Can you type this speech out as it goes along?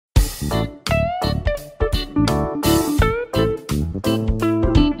আসসালামু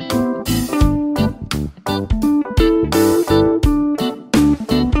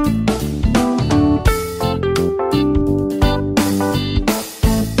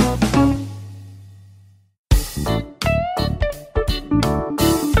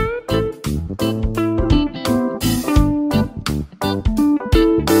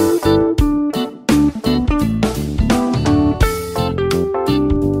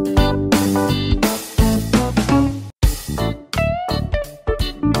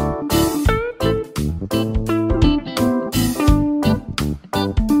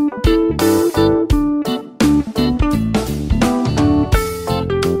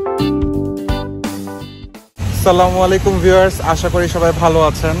আলাইকুম ভিউয়ার্স, আশা করি সবাই ভালো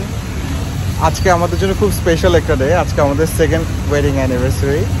আছেন। আজকে আমাদের জন্য খুব স্পেশাল একটা ডে। আজকে আমাদের সেকেন্ড ওয়েডিং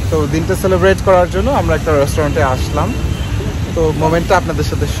অ্যানিভার্সারি। তো দিনটা সেলিব্রেট করার জন্য আমরা একটা রেস্টুরেন্টে আসলাম। তো মোমেন্টটা আপনাদের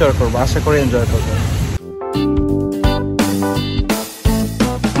সাথে শেয়ার করবো, আশা করি এনজয় করবেন।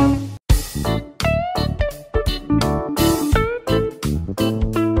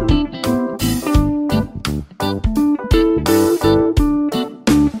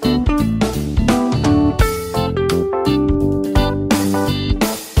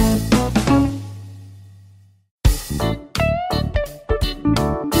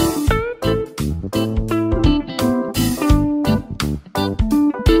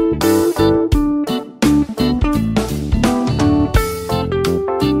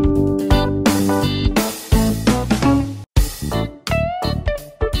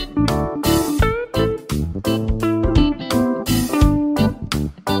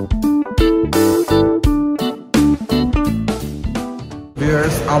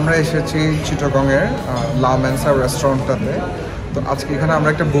 আমরা এসেছি চিটাগং এর লামেন্সা রেস্টুরেন্টটাতে। তো আজকে এখানে আমরা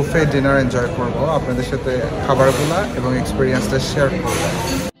একটা বুফে ডিনার এনজয় করব, আপনাদের সাথে খাবারগুলো এবং এক্সপেরিয়েন্সটা শেয়ার করব।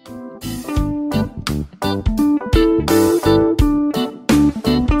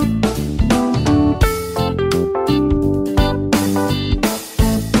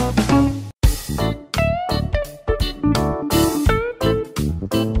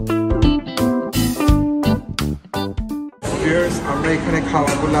 আমরা এখানে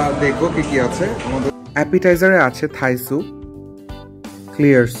খাওয়াগুলা দেখবো কি কি আছে। আমাদের অ্যাপিটাইজারে আছে থাই স্যুপ,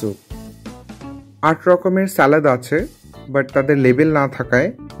 ক্লিয়ার স্যুপ, 8 রকমের স্যালাড আছে, বাট তাদের লেবেল না থাকায়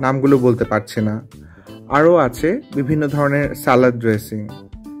নামগুলো বলতে পারছি না। আরও আছে বিভিন্ন ধরনের স্যালাড ড্রেসিং।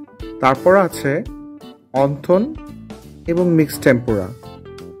 তারপর আছে অন্থন এবং মিক্সড টেম্পুরা।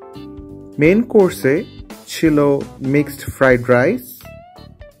 মেন কোর্সে ছিল mixed fried rice,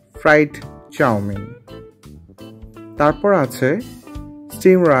 fried chowmein. তারপর আছে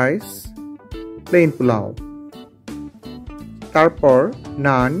স্টিম রাইস, প্লেন পোলাও, তারপর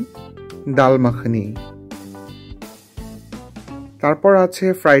নান, ডাল মাখনি, তারপর আছে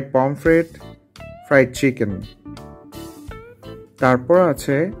ফ্রাইড পমফ্রেট, ফ্রাইড চিকেন, তারপর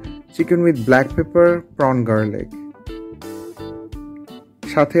আছে chicken with black pepper, prawn garlic,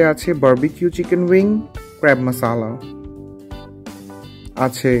 সাথে আছে বারবিকিউ চিকেন উইং, ক্র্যাব মশালা,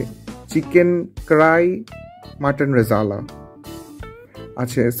 আছে চিকেন কড়াই, মাটন রেজালা,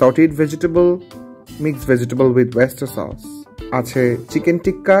 আছে sautéed vegetable, mixed vegetable with oyster sauce, আছে চিকেন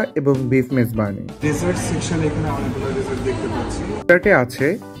টিক্কা এবং বিফ মেজবানি। ডেজার্ট সেকশন এখানে অনেকগুলো ডেজার্ট দেখতে পাচ্ছি। ডেজার্টে আছে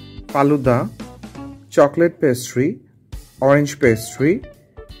falooda, chocolate pastry, orange pastry,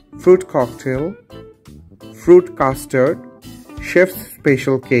 fruit cocktail, fruit custard, chefs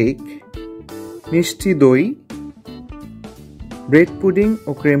special cake, মিষ্টি দই, ব্রেড পুডিং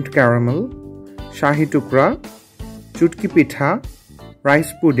ও ক্রিমড ক্যারামেল, শাহি টুকরা, চুটকি পিঠা, রাইস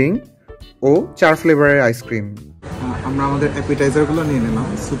পুডিং ও 4 ফ্লেভারের আইসক্রিম। আমরা আমাদের অ্যাপিটাইজারগুলো নিয়ে নিলাম।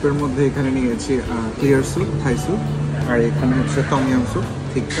 স্যুপের মধ্যে এখানে নিয়েছি ক্লিয়ার স্যুপ, থাই স্যুপ, আর এখানে হচ্ছে টমিয়াম স্যুপ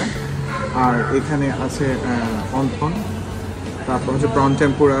ঠিকঠাক, আর এখানে আছে অন্থন, তারপর হচ্ছে prawn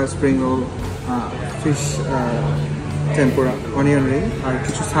tempura, spring roll, fish tempura, onion ring, আর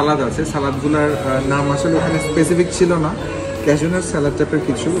কিছু সালাদ আছে। সালাদগুলোর নাম আসলে ওখানে স্পেসিফিক ছিল না। ক্যাজুনাট স্যালাড টাইপের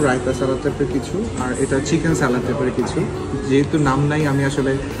কিছু, রায়তা স্যালাড টাইপের কিছু, আর এটা চিকেন স্যালাড টাইপের কিছু। যেহেতু নাম নাই, আমি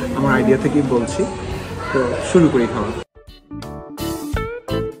আসলে আমার আইডিয়া থেকেই বলছি। তো শুরু করি খাওয়া।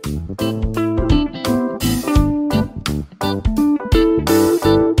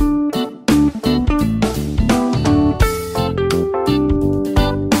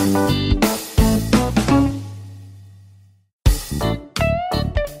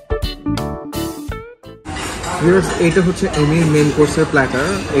 এইটা হচ্ছে এমির মেন কোর্সের প্ল্যাটার।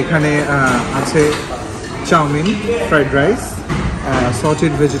 এখানে আছে chowmein, fried rice,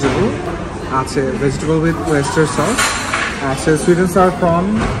 sautéed vegetable, আছে ভেজিটেবল উইথ ওয়েস্টার সস, আছে sweet and sour prawn,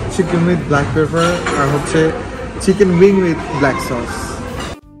 chicken with black pepper, আর হচ্ছে chicken wing with black sauce.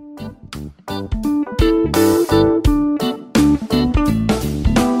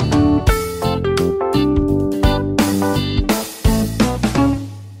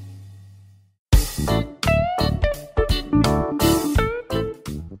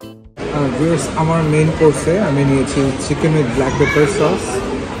 আমার মেইন কোর্সে আমি নিয়েছি chicken with black pepper sauce,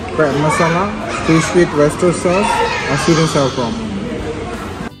 crab masala, fish with oyster sauce R sweet and sour prawn.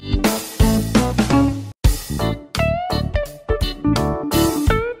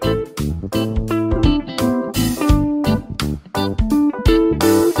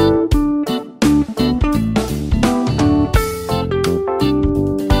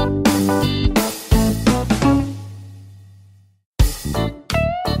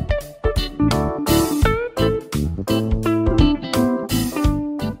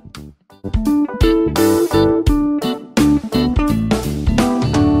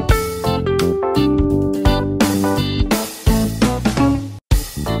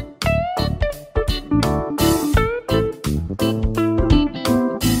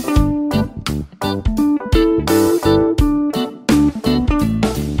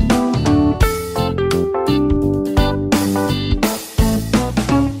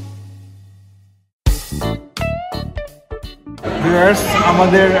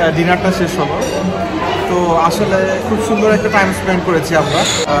 আমাদের ডিনারটা শেষ হলো, তো আসলে খুব সুন্দর একটা টাইম স্পেন্ড করেছি আমরা।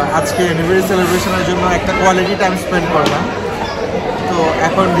 আজকে অ্যানিভার্সারি সেলিব্রেশনের জন্য একটা কোয়ালিটি টাইম স্পেন্ড করলাম। তো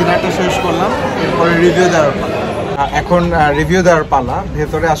এখন ডিনারটা শেষ করলাম, এরপরে রিভিউ দেওয়ার পালা।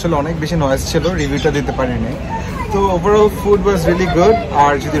 ভেতরে আসলে অনেক বেশি নয়েজ ছিল, রিভিউটা দিতে পারিনি। তো overall food was really good.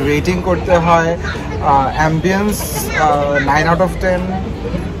 আর যদি রেটিং করতে হয়, ambience 9 out of 10,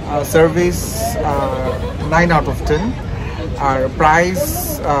 service 9 out of 10, R price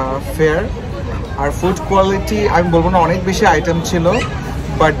fair, R food quality আমি বলবো না অনেক বেশি আইটেম ছিল,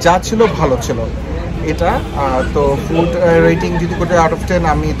 বাট যা ছিল ভালো ছিল এটা। তো ফুড রেটিং যদি করে আউট অফ 10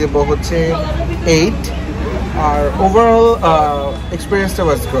 আমি দেবো হচ্ছে 8। আর ওভারঅল এক্সপিরিয়েন্সটা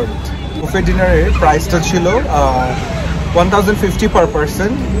ওয়াজ গুড। বুফে ডিনারের প্রাইসটা ছিল 1050 পার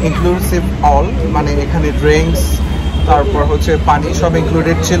পারসন, ইনক্লুসিভ অল, মানে এখানে ড্রিঙ্কস, তারপর হচ্ছে পানি সব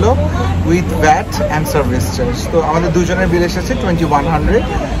ইনক্লুডেড ছিল, with VAT and service charge. তো আমাদের দুজনের বিল এসেছে 2100,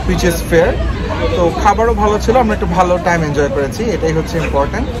 হুইচ ইজ ফেয়ার। তো খাবারও ভালো ছিল, আমরা একটু ভালো টাইম এনজয় করেছি, এটাই হচ্ছে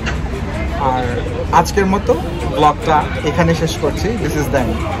ইম্পর্ট্যান্ট। আর আজকের মতো ব্লগটা এখানে শেষ করছি। দিস ইজ দ্যান,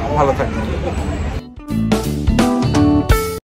 ভালো থাকবেন।